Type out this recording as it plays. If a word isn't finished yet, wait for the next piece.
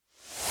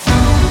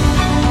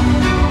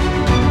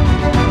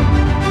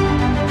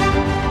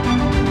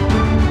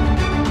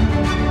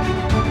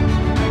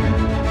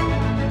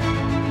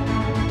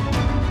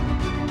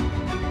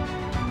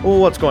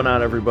What's going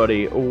on,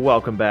 everybody?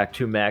 Welcome back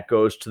to Matt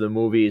Goes to the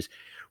Movies.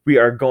 We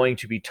are going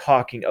to be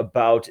talking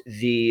about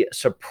the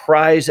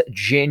surprise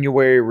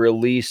January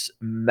release,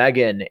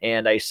 Megan.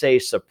 And I say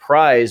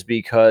surprise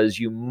because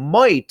you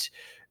might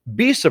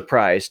be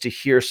surprised to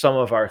hear some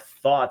of our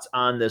thoughts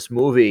on this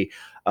movie.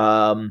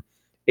 A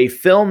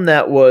film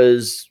that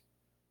was,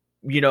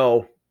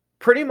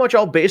 pretty much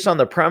all based on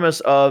the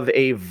premise of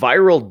a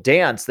viral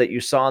dance that you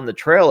saw in the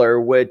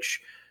trailer, which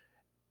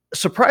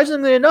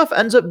surprisingly enough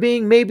ends up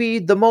being maybe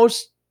the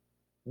most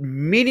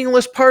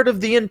meaningless part of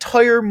the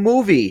entire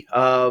movie.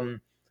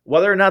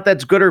 Whether or not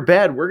that's good or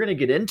bad, we're going to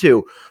get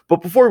into.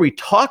 But before we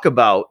talk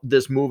about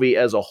this movie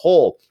as a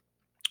whole,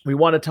 we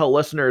want to tell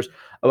listeners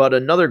about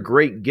another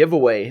great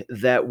giveaway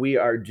that we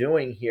are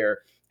doing here,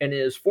 and it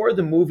is for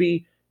the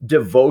movie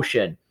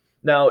Devotion.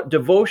 Now,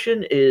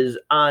 Devotion is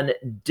on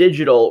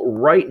digital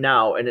right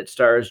now, and it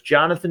stars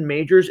Jonathan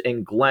Majors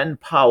and Glenn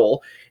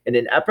Powell in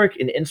an epic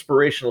and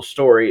inspirational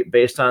story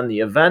based on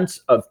the events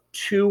of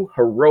two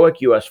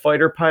heroic U.S.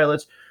 fighter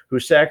pilots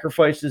whose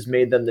sacrifices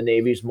made them the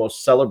Navy's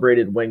most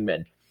celebrated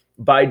wingmen.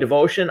 Buy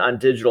Devotion on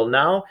digital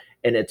now,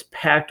 and it's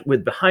packed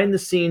with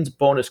behind-the-scenes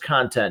bonus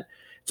content.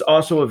 It's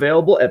also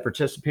available at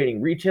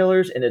participating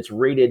retailers, and it's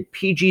rated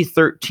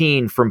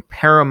PG-13 from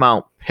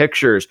Paramount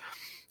Pictures.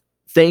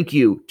 Thank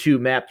you to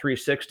Map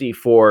 360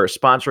 for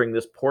sponsoring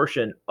this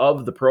portion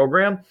of the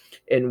program.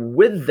 And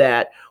with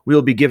that,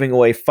 we'll be giving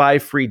away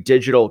 5 free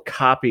digital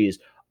copies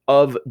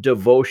of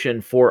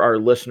Devotion for our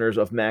listeners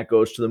of Matt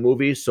Goes to the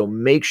Movies. So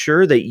make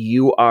sure that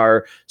you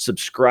are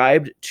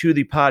subscribed to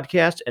the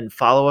podcast and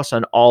follow us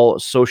on all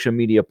social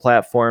media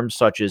platforms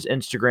such as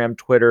Instagram,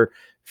 Twitter,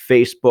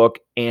 Facebook,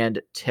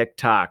 and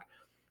TikTok.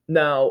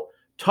 Now,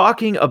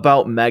 talking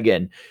about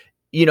Megan,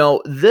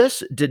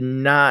 this did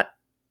not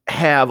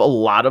have a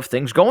lot of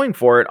things going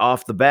for it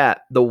off the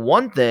bat. The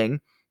one thing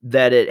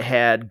that it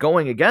had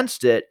going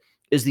against it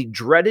is the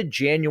dreaded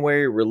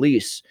January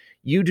release.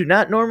 You do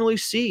not normally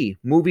see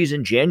movies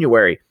in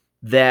January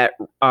that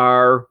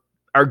are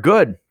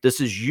good. This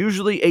is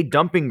usually a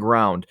dumping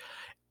ground.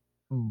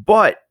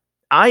 But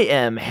I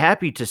am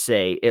happy to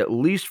say, at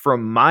least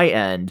from my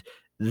end,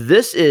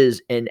 this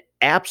is an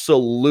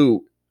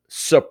absolute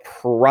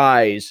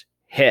surprise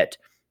hit.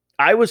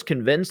 I was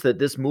convinced that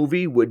this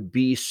movie would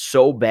be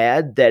so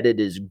bad that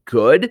it is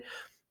good,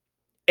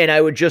 and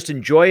I would just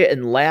enjoy it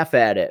and laugh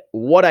at it.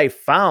 What I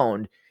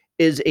found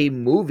is a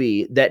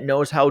movie that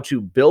knows how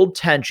to build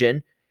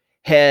tension,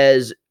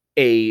 has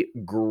a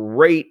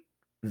great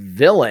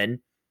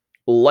villain,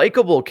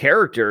 likable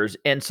characters,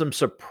 and some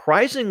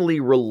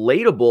surprisingly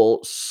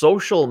relatable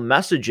social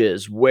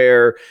messages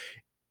where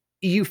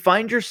you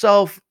find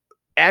yourself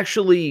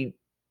actually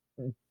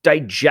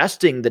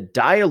digesting the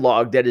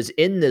dialogue that is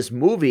in this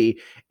movie.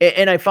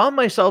 And I found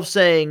myself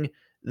saying,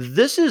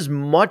 this is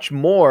much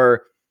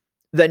more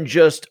than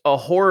just a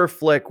horror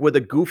flick with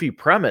a goofy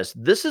premise.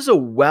 This is a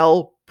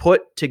well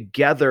put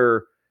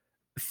together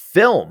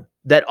film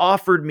that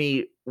offered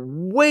me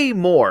way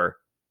more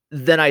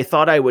than I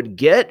thought I would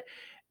get,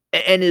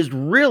 and is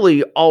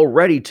really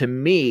already, to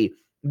me,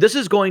 this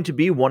is going to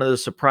be one of the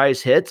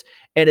surprise hits.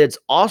 And it's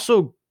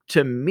also,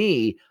 to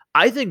me,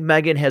 I think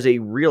Megan has a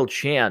real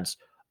chance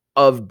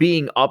of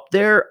being up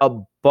there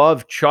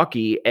above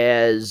Chucky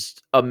as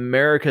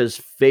America's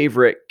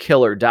favorite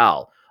killer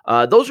doll.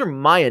 Those are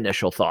my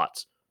initial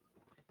thoughts.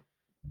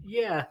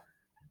 Yeah,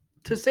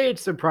 to say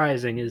it's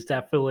surprising is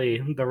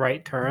definitely the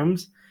right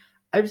terms.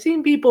 I've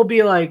seen people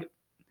be like,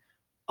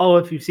 oh,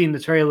 if you've seen the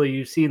trailer,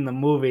 you've seen the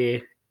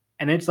movie.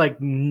 And it's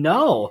like,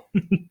 no,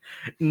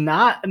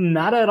 not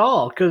at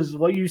all. Because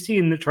what you see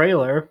in the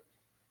trailer,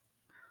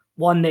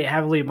 one, they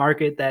heavily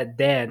market that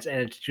dance,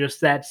 and it's just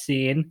that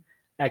scene.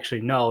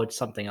 Actually, no, it's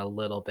something a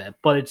little bit.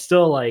 But it's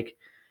still like,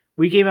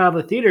 we came out of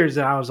the theaters,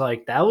 and I was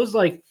like, that was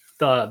like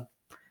the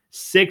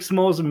 6th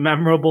most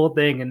memorable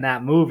thing in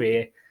that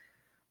movie.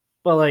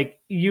 But like,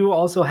 you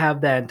also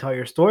have that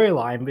entire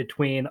storyline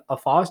between a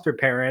foster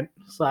parent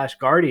 /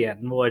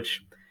 guardian,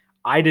 which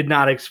I did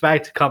not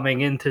expect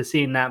coming into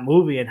seeing that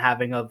movie and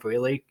having a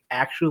really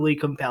actually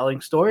compelling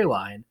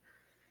storyline.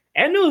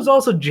 And it was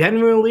also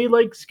genuinely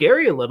like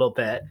scary a little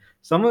bit.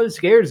 Some of the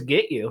scares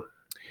get you.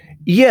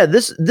 Yeah,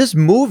 this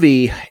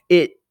movie,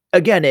 it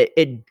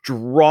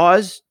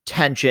draws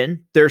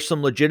tension. There's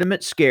some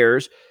legitimate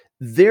scares.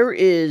 There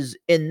is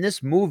in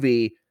this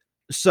movie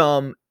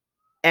some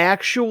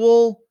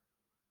actual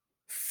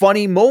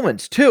funny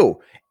moments too.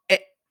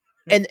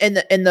 And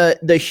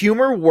the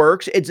humor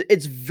works.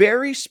 It's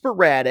very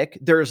sporadic.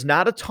 There's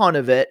not a ton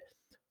of it,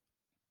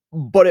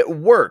 but it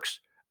works.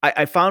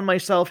 I found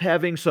myself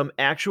having some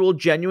actual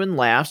genuine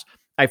laughs.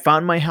 I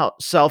found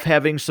myself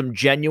having some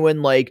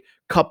genuine, like,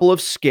 couple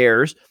of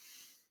scares.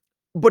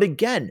 But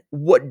again,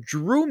 what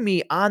drew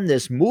me on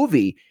this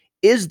movie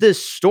is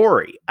this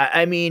story.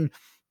 I mean,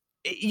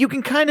 you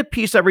can kind of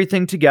piece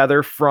everything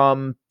together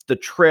from the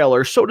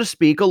trailer, so to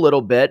speak, a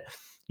little bit.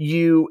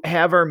 You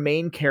have our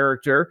main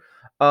character,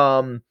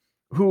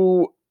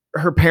 who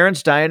her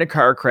parents die in a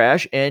car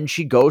crash, and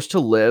she goes to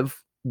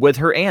live with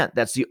her aunt.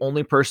 That's the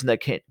only person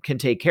that can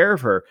take care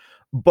of her.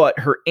 but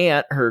her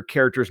aunt, her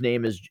character's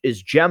name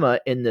is Gemma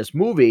in this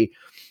movie.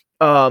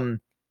 Um,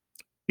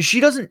 she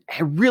doesn't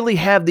really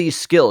have these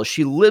skills.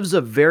 She lives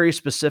a very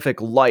specific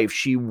life.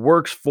 She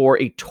works for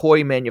a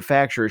toy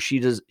manufacturer.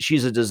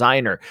 She's a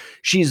designer.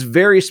 She's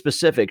very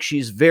specific.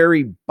 She's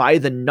very by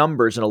the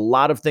numbers in a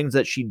lot of things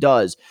that she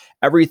does.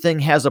 Everything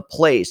has a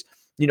place.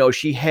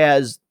 She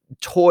has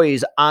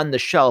toys on the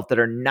shelf that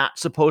are not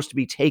supposed to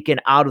be taken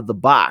out of the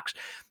box.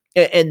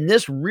 And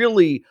this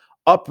really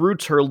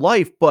uproots her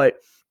life, but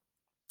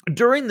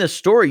during this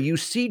story, you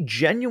see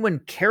genuine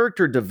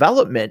character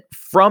development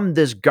from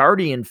this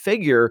guardian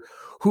figure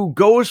who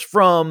goes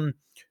from,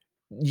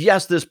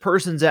 yes, this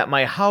person's at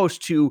my house,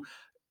 to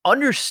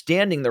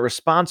understanding the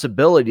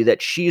responsibility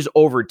that she's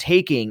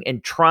overtaking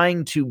and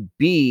trying to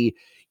be,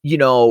 you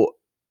know,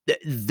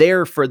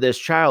 there for this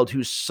child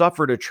who's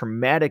suffered a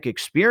traumatic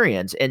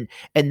experience. And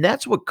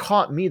that's what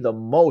caught me the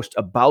most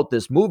about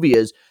this movie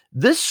is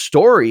this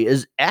story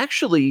is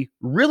actually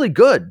really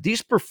good.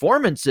 These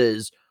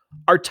performances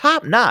are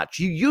top notch.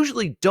 You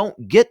usually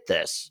don't get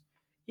this.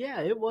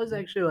 Yeah, it was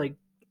actually like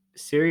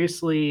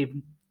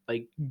seriously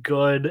like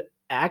good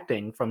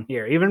acting from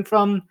here, even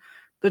from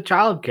the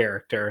child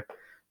character.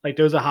 Like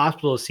there's a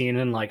hospital scene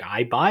and like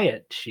I buy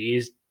it.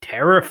 She's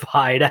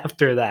terrified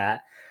after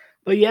that.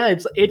 But yeah,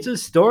 it's a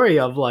story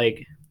of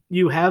like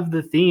you have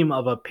the theme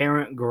of a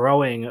parent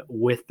growing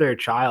with their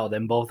child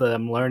and both of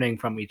them learning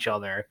from each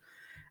other.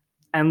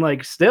 And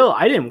like still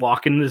I didn't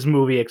walk into this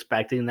movie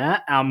expecting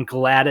that. I'm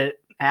glad it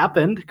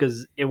happened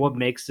because it what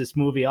makes this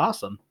movie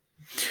awesome.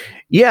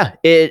 Yeah,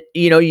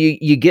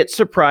 you get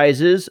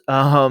surprises.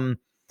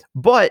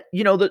 But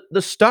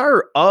the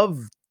star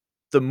of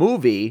the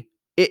movie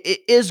it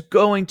is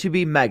going to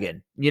be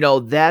Megan.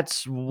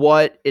 That's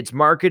what it's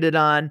marketed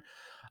on.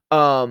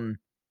 Um,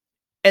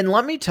 and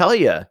let me tell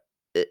you,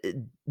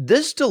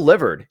 this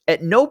delivered.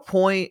 At no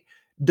point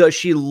does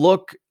she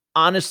look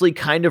honestly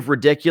kind of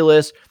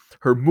ridiculous.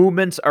 Her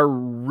movements are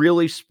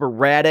really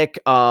sporadic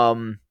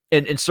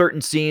in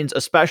certain scenes,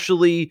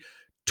 especially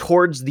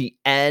towards the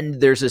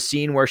end. There's a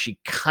scene where she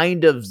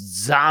kind of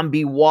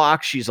zombie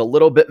walks. She's a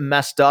little bit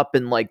messed up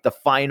in like the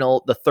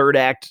third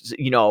act,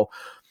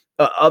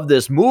 of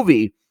this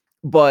movie.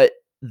 But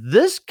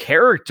this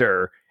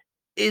character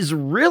is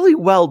really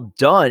well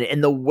done,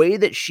 and the way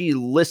that she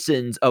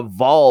listens,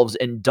 evolves,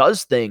 and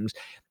does things,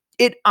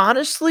 it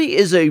honestly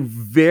is a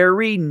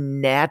very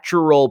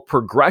natural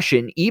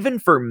progression, even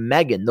for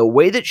Megan. The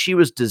way that she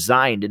was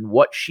designed and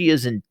what she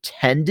is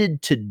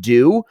intended to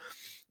do,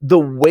 the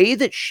way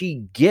that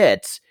she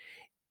gets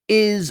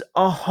is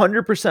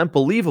 100%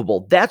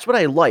 believable. That's what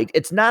I like.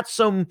 It's not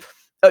some,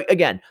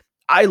 again,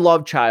 I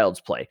love Child's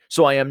Play,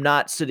 so I am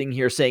not sitting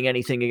here saying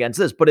anything against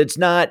this, but it's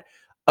not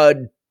a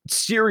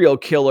serial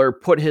killer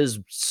put his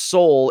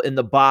soul in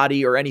the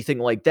body or anything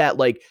like that.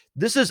 Like,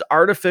 this is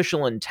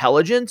artificial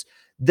intelligence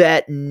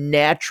that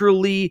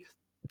naturally,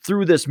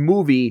 through this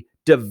movie,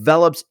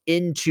 develops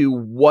into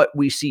what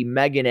we see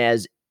Megan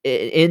as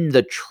in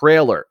the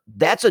trailer.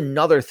 That's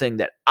another thing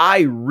that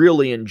I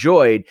really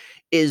enjoyed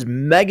is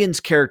Megan's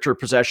character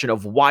possession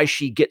of why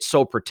she gets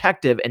so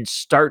protective and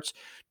starts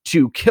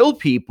to kill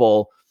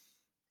people.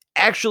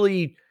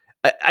 Actually,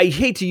 I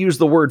hate to use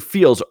the word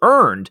feels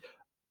earned,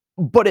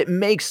 but it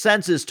makes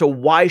sense as to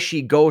why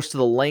she goes to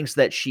the lengths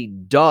that she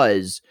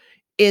does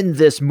in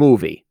this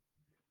movie.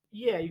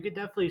 Yeah, you could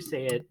definitely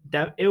say it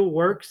that it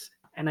works,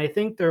 and I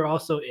think there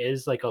also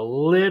is like a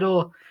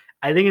little.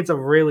 I think it's a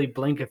really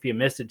blink if you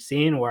miss it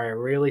scene where I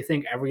really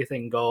think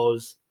everything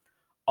goes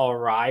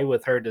awry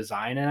with her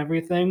design and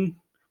everything.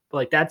 But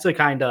like that's a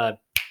kind of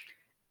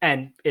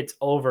and it's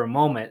over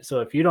moment.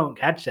 So if you don't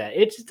catch that,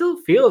 it still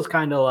feels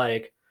kind of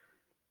like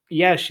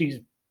yeah, she's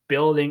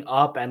building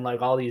up and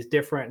like all these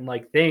different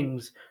like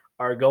things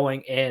are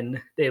going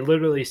in. They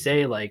literally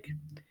say like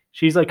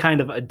she's like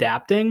kind of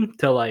adapting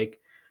to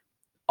like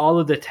all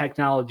of the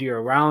technology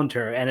around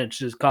her and it's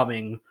just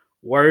coming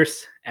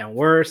worse and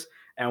worse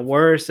and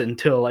worse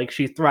until like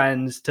she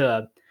threatens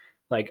to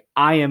like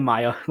I am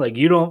my like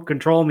you don't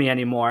control me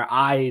anymore,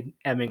 I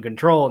am in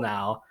control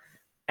now,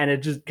 and it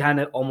just kind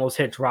of almost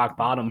hits rock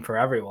bottom for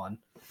everyone.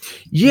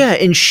 Yeah,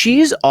 and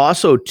she's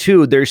also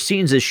too, there's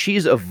scenes as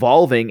she's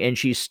evolving and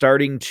she's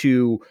starting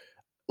to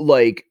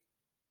like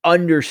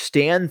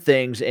understand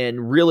things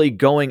and really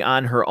going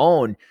on her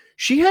own.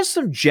 She has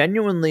some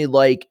genuinely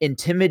like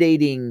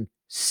intimidating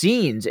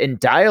scenes and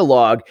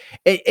dialogue,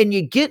 and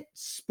you get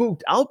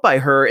spooked out by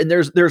her. And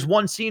there's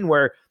one scene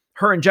where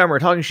her and Gemma are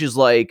talking. She's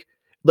like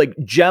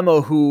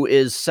Gemma, who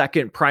is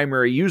second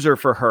primary user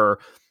for her,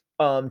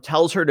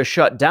 tells her to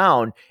shut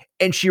down.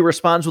 And she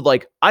responds with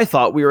like, I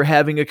thought we were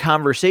having a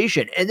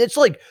conversation. And it's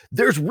like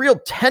there's real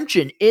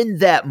tension in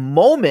that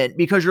moment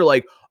because you're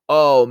like,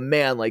 oh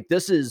man, like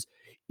this is,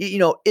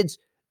 it's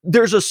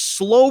there's a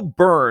slow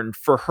burn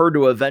for her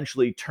to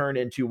eventually turn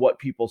into what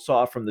people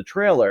saw from the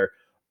trailer.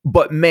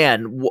 But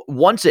man,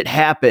 once it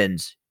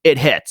happens, it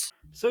hits.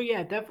 So yeah,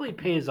 it definitely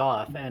pays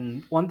off.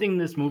 And one thing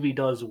this movie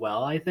does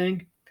well, I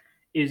think,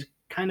 is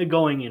kind of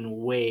going in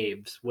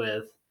waves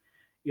with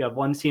you have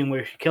one scene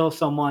where she kills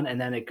someone and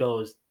then it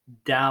goes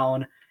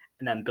down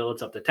and then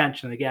builds up the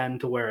tension again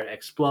to where it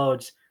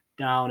explodes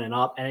down and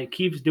up. And it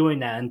keeps doing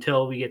that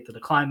until we get to the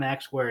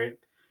climax where it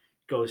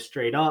goes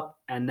straight up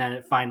and then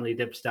it finally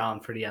dips down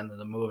for the end of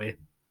the movie.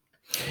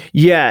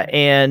 Yeah,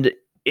 and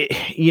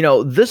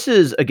this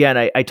is again.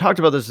 I talked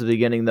about this at the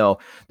beginning, though.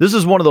 This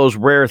is one of those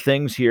rare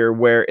things here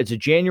where it's a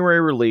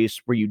January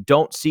release where you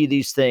don't see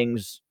these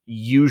things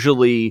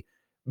usually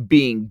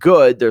being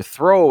good. They're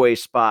throwaway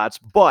spots,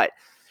 but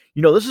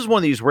this is one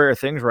of these rare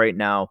things right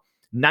now.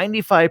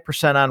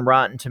 95% on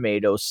Rotten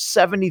Tomatoes,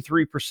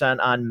 73%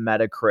 on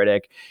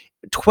Metacritic,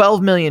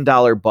 $12 million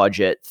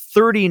budget,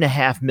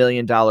 $30.5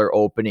 million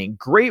opening,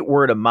 great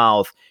word of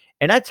mouth.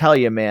 And I tell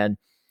you, man,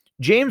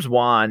 James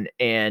Wan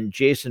and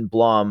Jason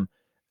Blum,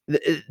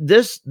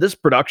 this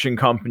production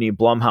company,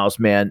 Blumhouse,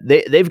 man,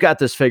 they've got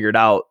this figured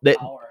out.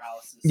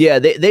 Yeah,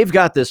 they've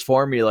got this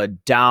formula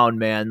down,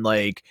 man.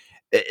 Like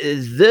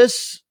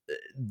this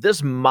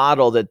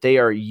model that they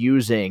are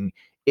using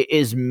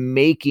is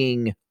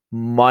making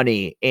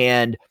money,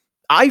 and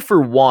I,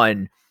 for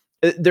one,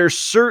 they're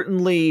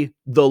certainly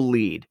the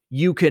lead.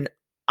 You can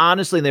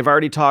honestly, and they've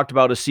already talked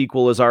about a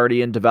sequel is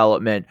already in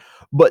development.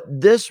 But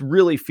this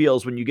really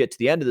feels, when you get to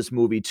the end of this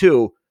movie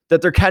too,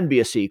 that there can be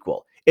a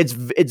sequel. It's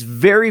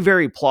very,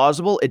 very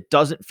plausible. It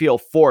doesn't feel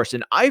forced.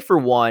 And I, for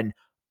one,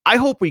 I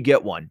hope we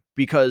get one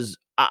because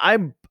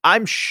I'm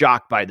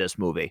shocked by this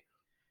movie.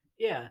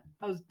 Yeah,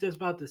 I was just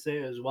about to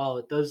say as well.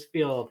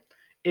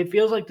 It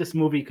feels like this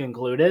movie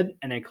concluded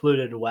and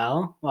included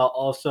well, while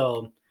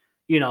also,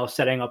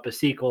 setting up a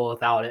sequel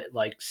without it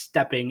like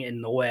stepping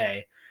in the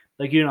way.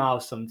 Like how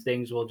some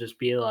things will just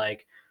be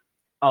like,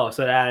 oh,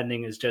 so that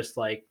ending is just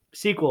like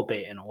sequel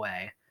bait in a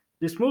way.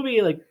 This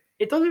movie, like,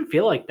 it doesn't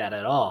feel like that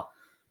at all.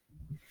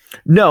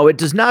 No, it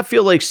does not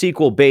feel like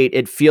sequel bait.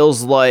 It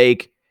feels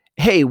like,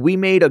 hey, we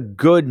made a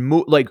good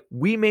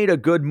we made a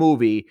good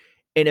movie,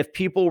 and if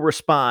people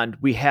respond,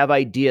 we have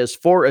ideas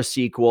for a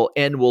sequel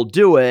and we'll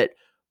do it,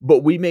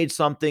 but we made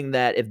something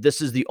that if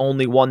this is the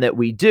only one that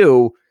we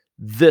do,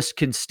 this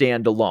can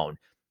stand alone.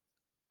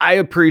 I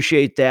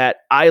appreciate that.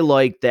 I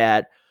like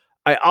that.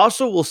 I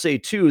also will say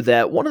too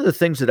that one of the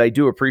things that I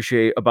do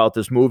appreciate about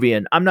this movie,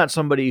 and I'm not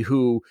somebody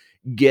who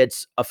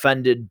gets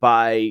offended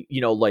by,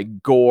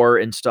 like gore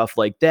and stuff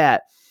like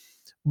that,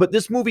 but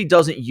this movie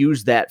doesn't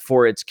use that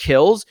for its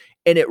kills,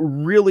 and it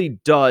really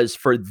does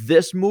for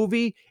this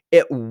movie.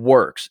 It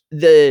works.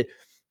 The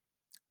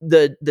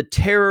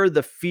terror,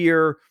 the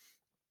fear,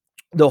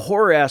 the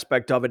horror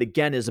aspect of it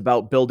again is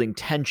about building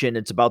tension.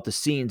 It's about the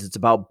scenes. It's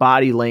about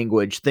body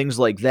language, things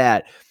like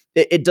that.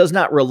 It does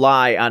not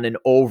rely on an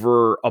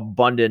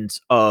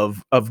overabundance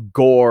of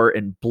gore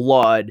and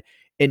blood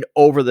and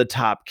over the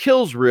top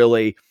kills,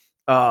 really.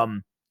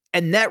 And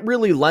that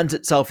really lends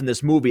itself in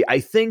this movie.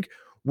 I think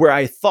where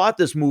I thought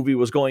this movie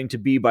was going to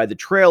be by the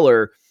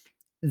trailer,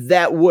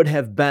 that would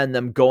have been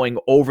them going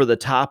over the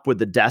top with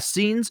the death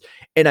scenes.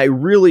 And I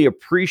really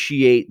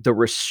appreciate the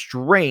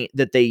restraint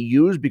that they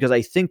use, because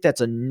I think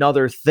that's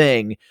another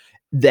thing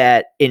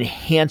that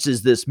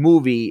enhances this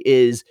movie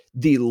is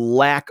the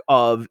lack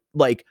of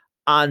like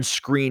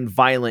on-screen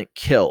violent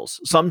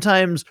kills.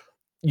 Sometimes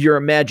your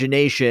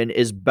imagination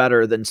is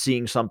better than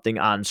seeing something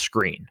on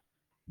screen.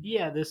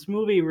 Yeah, this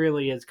movie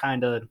really is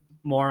kind of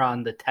more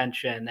on the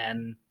tension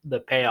and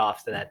the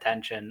payoffs to that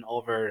tension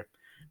over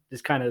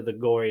just kind of the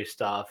gory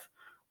stuff,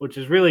 which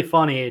is really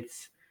funny.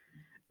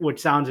 Which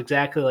sounds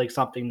exactly like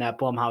something that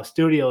Blumhouse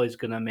Studio is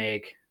gonna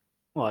make.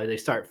 Well, they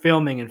start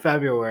filming in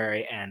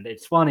February, and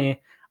it's funny.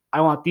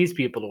 I want these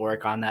people to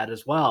work on that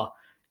as well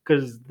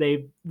because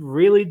they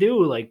really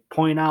do like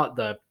point out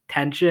the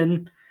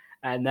tension,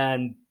 and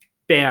then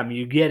bam,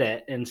 you get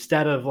it.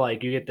 Instead of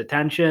like you get the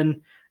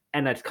tension,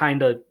 and it's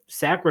kind of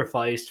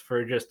sacrificed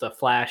for just a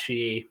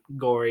flashy,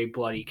 gory,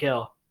 bloody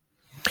kill.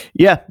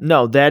 Yeah,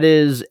 no, that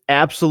is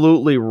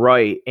absolutely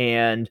right.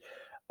 And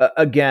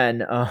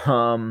again,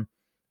 I'm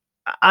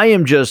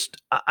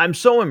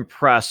so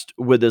impressed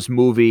with this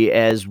movie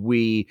as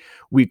we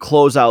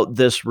close out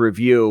this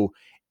review,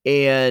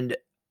 and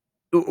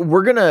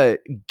we're gonna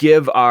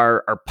give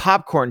our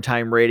popcorn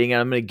time rating,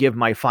 and I'm gonna give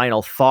my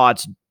final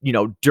thoughts,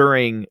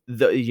 during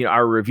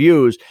our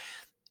reviews.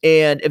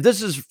 And if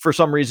this is for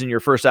some reason your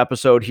first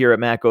episode here at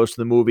Matt Goes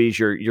to the Movies,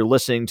 you're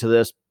listening to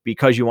this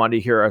because you wanted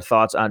to hear our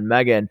thoughts on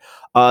Megan.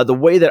 The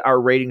way that our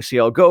rating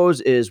scale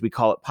goes is we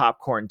call it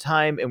popcorn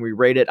time, and we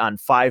rate it on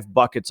 5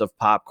 buckets of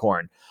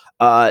popcorn.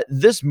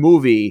 This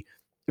movie,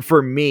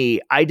 for me,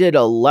 I did a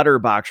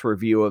Letterboxd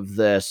review of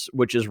this,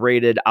 which is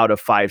rated out of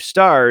 5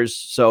 stars,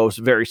 so it's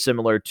very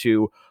similar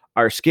to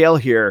our scale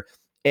here.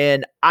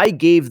 And I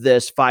gave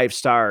this 5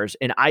 stars,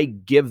 and I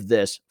give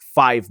this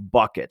 5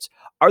 buckets.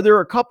 Are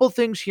there a couple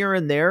things here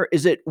and there?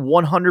 Is it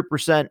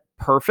 100%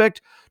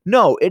 perfect?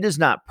 No, it is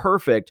not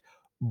perfect,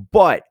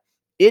 but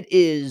it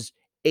is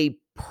a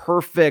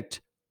perfect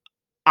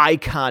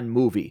icon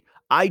movie.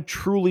 I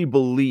truly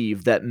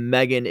believe that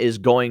Megan is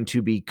going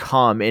to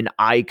become an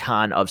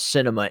icon of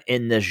cinema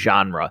in this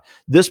genre.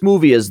 This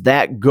movie is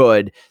that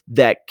good,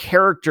 that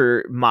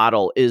character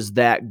model is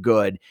that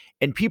good,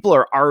 and people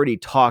are already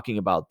talking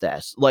about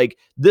this. Like,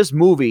 this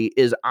movie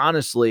is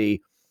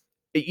honestly,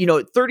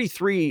 30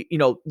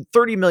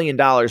 million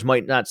dollars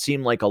might not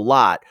seem like a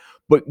lot,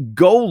 but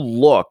go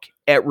look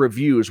at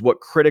reviews, what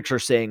critics are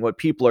saying, what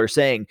people are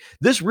saying.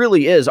 This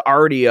really is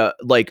already a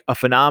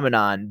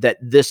phenomenon that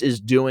this is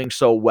doing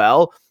so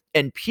well,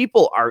 and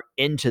people are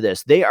into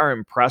this. They are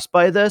impressed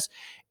by this.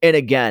 And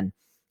again,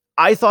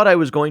 I thought I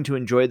was going to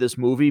enjoy this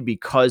movie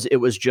because it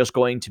was just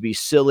going to be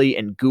silly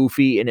and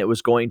goofy and it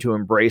was going to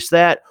embrace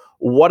that.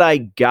 What I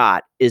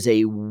got is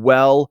a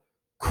well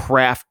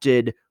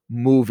crafted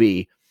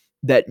movie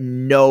that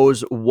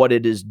knows what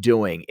it is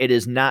doing. It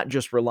is not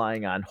just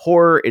relying on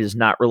horror, it is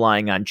not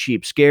relying on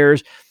cheap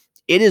scares.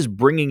 It is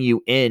bringing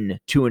you in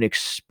to an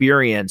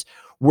experience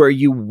where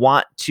you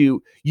want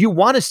to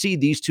see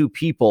these two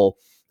people,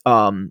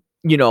 the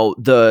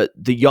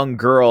young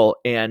girl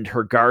and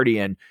her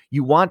guardian.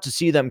 You want to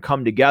see them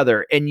come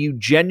together, and you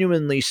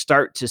genuinely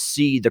start to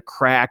see the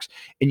cracks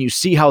and you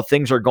see how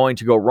things are going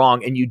to go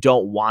wrong, and you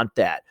don't want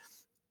that,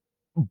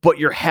 but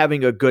you're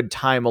having a good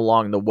time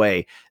along the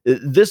way.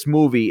 This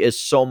movie is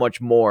so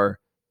much more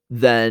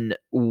than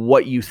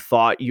what you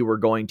thought you were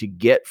going to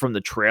get from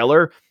the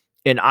trailer,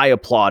 and I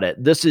applaud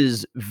it. This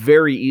is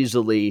very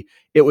easily,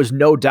 it was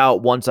no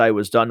doubt once I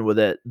was done with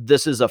it,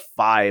 this is a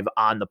 5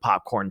 on the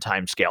popcorn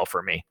time scale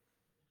for me.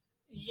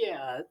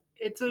 Yeah,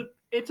 it's a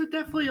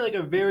definitely like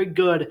a very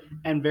good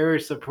and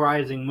very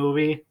surprising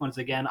movie. Once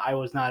again, I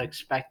was not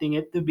expecting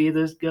it to be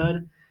this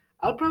good.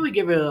 I'll probably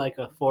give it like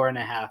a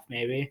 4.5,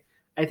 maybe.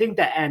 I think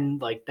that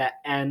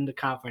end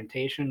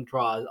confrontation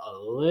draws a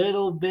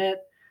little bit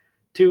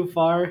too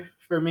far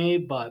for me,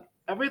 but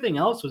everything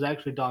else was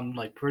actually done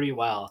like pretty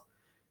well.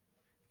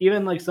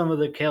 Even like some of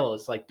the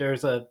kills, like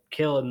there's a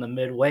kill in the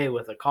midway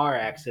with a car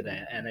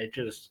accident, and it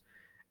just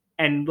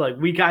and like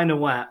we kind of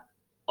went,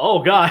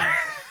 oh god.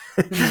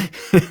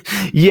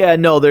 Yeah,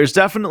 no, there's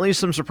definitely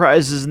some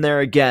surprises in there.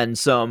 Again,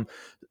 some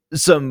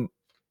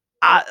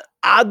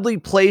oddly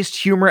placed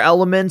humor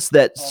elements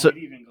that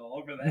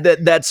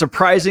that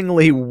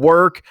surprisingly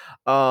work.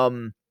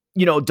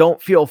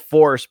 Don't feel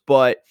forced,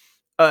 but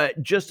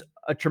just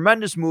a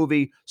tremendous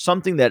movie,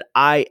 something that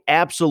I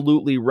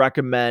absolutely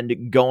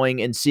recommend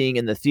going and seeing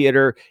in the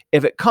theater.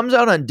 If it comes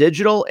out on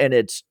digital and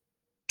it's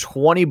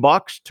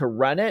 $20 to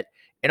rent it,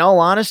 in all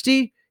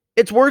honesty,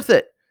 it's worth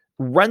it.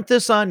 Rent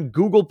this on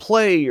Google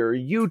Play or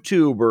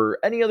YouTube or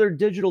any other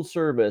digital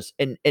service,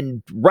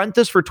 and rent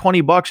this for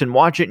 $20 and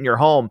watch it in your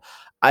home.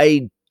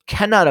 I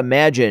cannot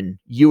imagine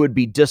you would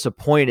be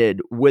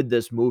disappointed with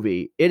this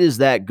movie. It is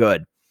that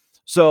good.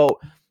 So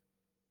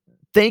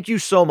thank you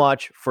so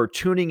much for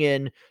tuning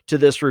in to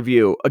this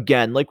review.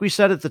 Again, like we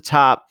said at the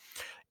top,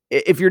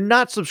 if you're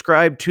not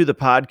subscribed to the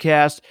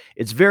podcast,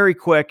 it's very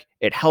quick.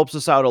 It helps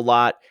us out a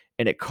lot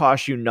and it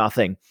costs you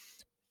nothing.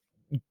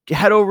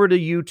 Head over to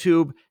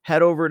YouTube,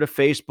 head over to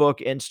Facebook,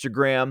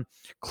 Instagram,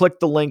 click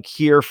the link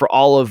here for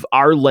all of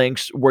our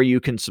links where you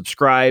can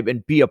subscribe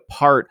and be a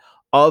part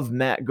of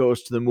Matt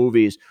Goes to the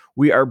Movies.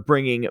 We are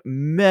bringing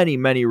many,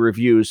 many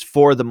reviews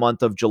for the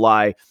month of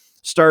July.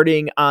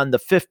 Starting on the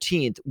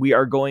 15th, we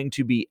are going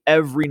to be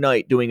every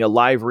night doing a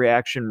live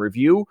reaction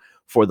review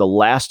for The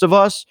Last of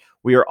Us.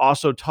 We are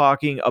also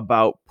talking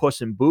about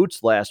Puss in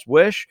Boots: Last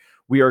Wish.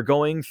 We are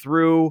going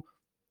through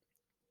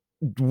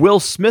Will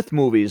Smith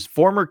movies,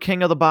 former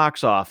king of the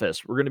box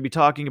office. We're going to be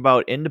talking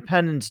about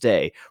Independence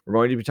Day. We're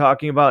going to be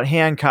talking about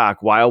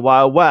Hancock, Wild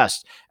Wild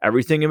West,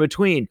 everything in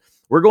between.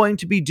 We're going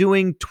to be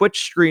doing Twitch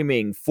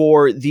streaming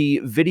for the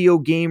video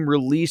game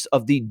release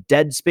of the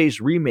Dead Space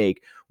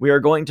remake. We are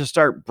going to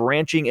start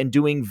branching and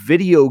doing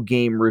video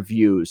game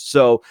reviews.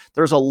 So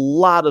there's a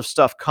lot of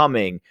stuff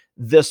coming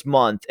this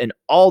month and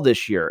all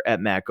this year at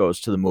Matt Goes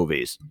to the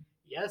Movies.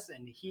 Yes,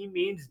 and he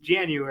means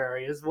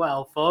January as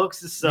well, folks.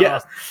 So,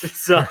 yes.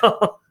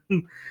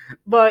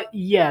 But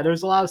yeah,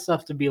 there's a lot of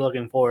stuff to be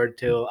looking forward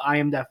to. I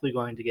am definitely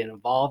going to get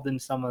involved in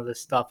some of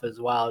this stuff as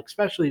well,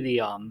 especially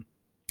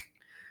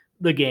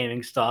the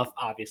gaming stuff.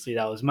 Obviously,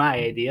 that was my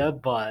idea,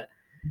 but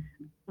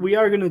we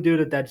are going to do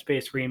the Dead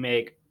Space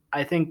remake.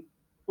 I think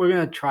we're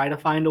going to try to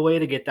find a way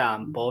to get that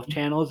on both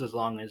channels, as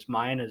long as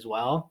mine as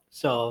well.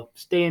 So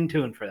stay in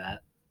tune for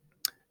that.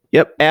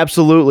 Yep,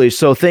 absolutely.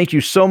 So thank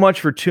you so much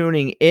for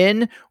tuning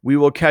in. We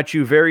will catch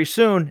you very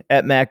soon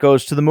at Matt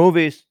Goes to the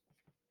Movies.